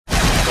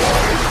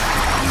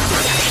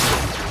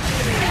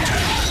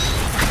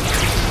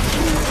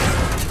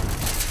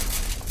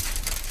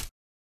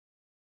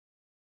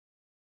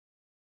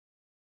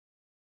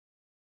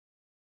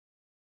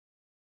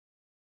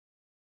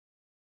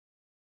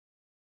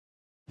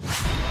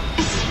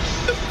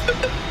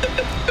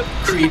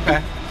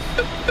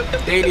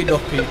Creepa, Daily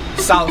Duppy,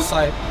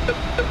 Southside.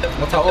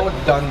 What I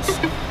old duns,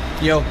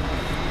 yo.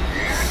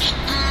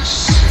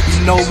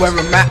 You know where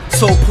I'm at,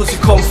 so pussy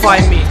come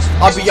find me.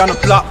 I'll be on the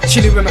block,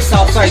 chilling with my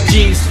Southside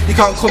G's. You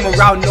can't come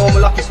around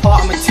normal like you're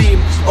part of my team.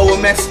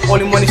 OMS,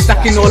 all in money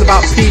stacking, all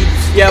about P.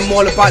 Yeah, I'm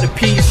all about the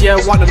P's, yeah,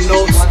 I want them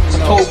notes.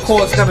 I told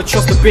cause, never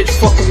trust a bitch,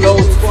 fucking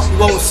loads. You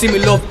won't see me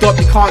loved up,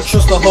 you can't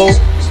trust a hoe.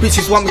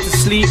 Bitches want me to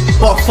sleep,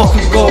 but I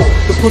fucking go.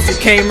 The pussy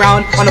came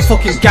round and I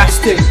fucking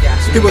gassed him.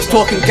 He was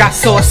talking gas,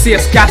 so I see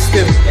us gassed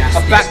him.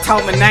 I backed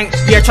out my nank,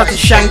 yeah, I tried to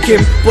shank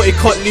him, but he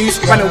cut loose,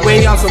 ran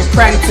away on some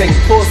prank thing.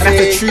 And that's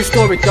a true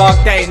story, dog,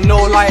 that ain't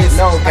no lies.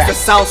 At the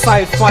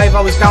Southside 5,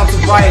 I was down to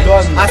ride.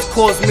 As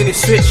cause mini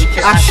switch,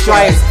 I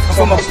strides.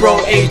 I'm from a bro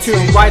A2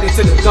 and riding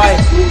to the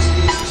dive.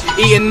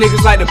 Eating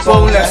niggas like the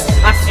boneless.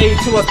 As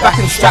A2 was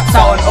backing straps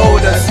out on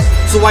orders.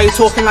 So why you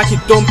talking like you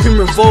dumping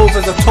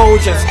revolvers? I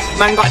told ya,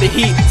 man got the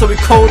heat, so we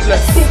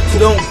coldless. So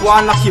don't go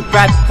on like you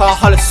bad, cause I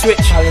holler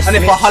switch. And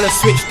if I holler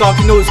switch, dog,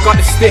 you know it's got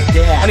the stick.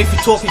 And if you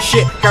talking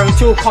shit,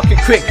 guarantee you'll cock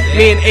it quick.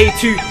 Me and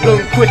A2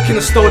 blowing quick in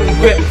a stolen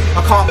whip.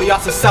 I can't be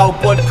asked to sell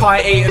bud, car I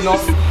ain't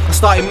enough. I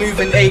started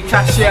moving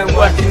A-cash, yeah, and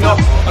working up.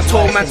 I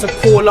told man to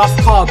call off,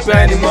 car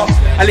burn him up.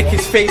 I lick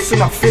his face with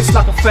my fist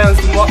like I ferns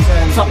him up.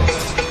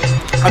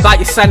 About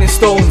you selling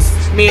stones.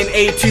 Me and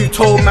A2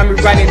 told man we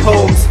ran in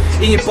homes.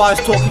 In your bars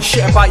talking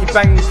shit about you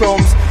banging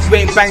chromes. You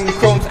ain't banging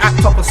chromes,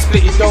 act up or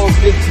split your dome.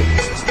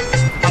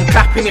 I'm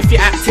clapping if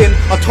you're acting.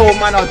 I told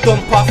man I'll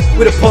dump off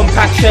with a pump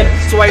action.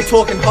 So why you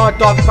talking hard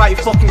dog about you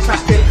fucking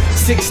clapping?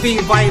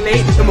 16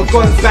 violate and my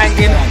guns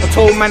banging. I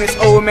told man it's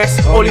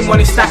OMS, only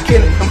money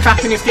stacking. I'm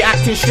clapping if you're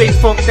acting straight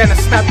funk, then I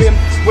stab him.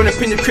 Run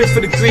up in the crib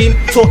for the green,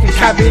 talking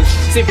cabbage.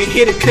 So if you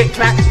hear the click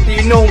clack,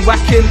 then you know I'm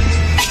whacking.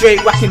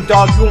 Straight whacking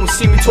dog, you won't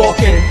see me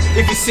talking.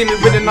 If you see me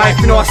with a knife,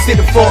 you know I see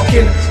the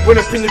forking. Run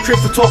up in the crib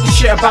for talking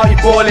shit about you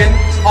balling.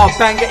 I'll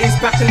bang at his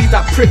back and leave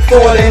that prick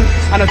falling.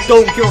 And I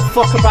don't give a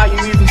fuck about you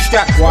moving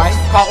straps. Why?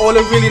 Cause all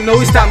I really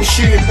know is that I'm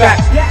shooting back.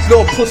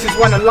 Little pussies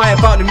wanna lie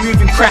about the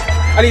moving crack.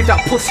 I leave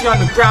that pussy on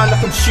the ground like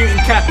I'm shooting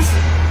cats.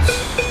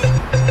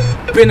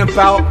 Been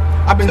about,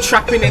 I've been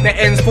trapping in the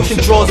ends, pushing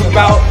drawers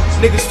about.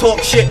 Niggas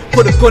talk shit,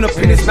 put a gun up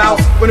in his mouth.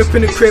 Run up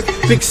in the crib,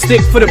 big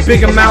stick for the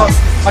big amounts.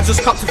 I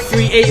just cut to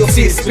 3-8, you'll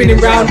see it spinning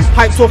round.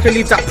 Hype talk and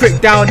leave that prick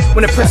down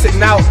when I press it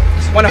now.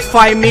 Wanna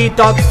find me,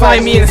 dog,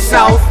 find me in the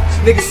south.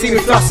 Niggas see me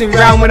flossing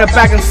round when I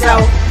bag and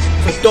sell.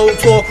 So don't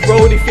talk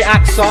road if you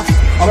act soft.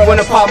 I run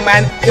apart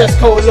man, just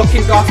cold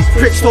looking off.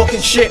 Pricks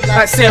talking shit,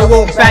 like say I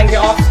won't bang it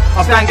off.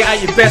 I'll bang it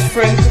at your best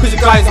friend, cause you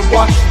guys are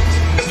washed.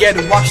 Yeah,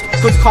 they're washed,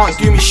 cause you can't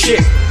do me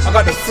shit. I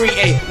got the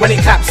 3-8, when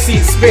it claps, see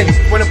it spin.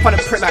 Run up on a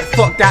prick like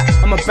fuck that,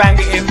 I'ma bang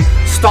it in.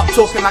 Stop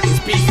talking like it's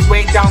beef, you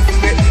ain't down for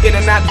it. In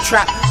and out the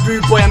trap,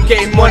 rude boy, I'm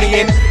getting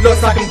money in.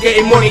 Looks like I'm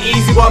getting money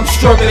easy, but I'm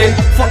struggling.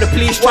 Fuck the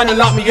police trying to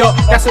lock me up,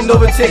 that's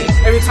another thing.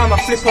 Every time I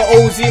flip a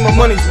OZ, my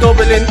money's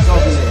doubling.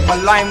 My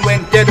line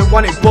went dead and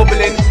want it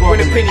bubbling.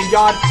 Run up in the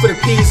yard for the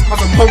peas, cause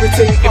I'm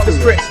hurting. If the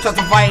prick tries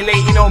to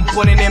violate, you know I'm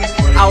bunning him.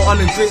 Out on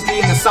the grizzly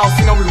in the south,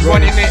 you know we're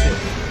running it.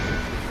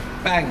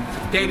 Bang,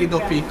 Daily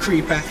Duppy,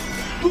 Creepa,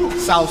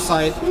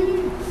 Southside.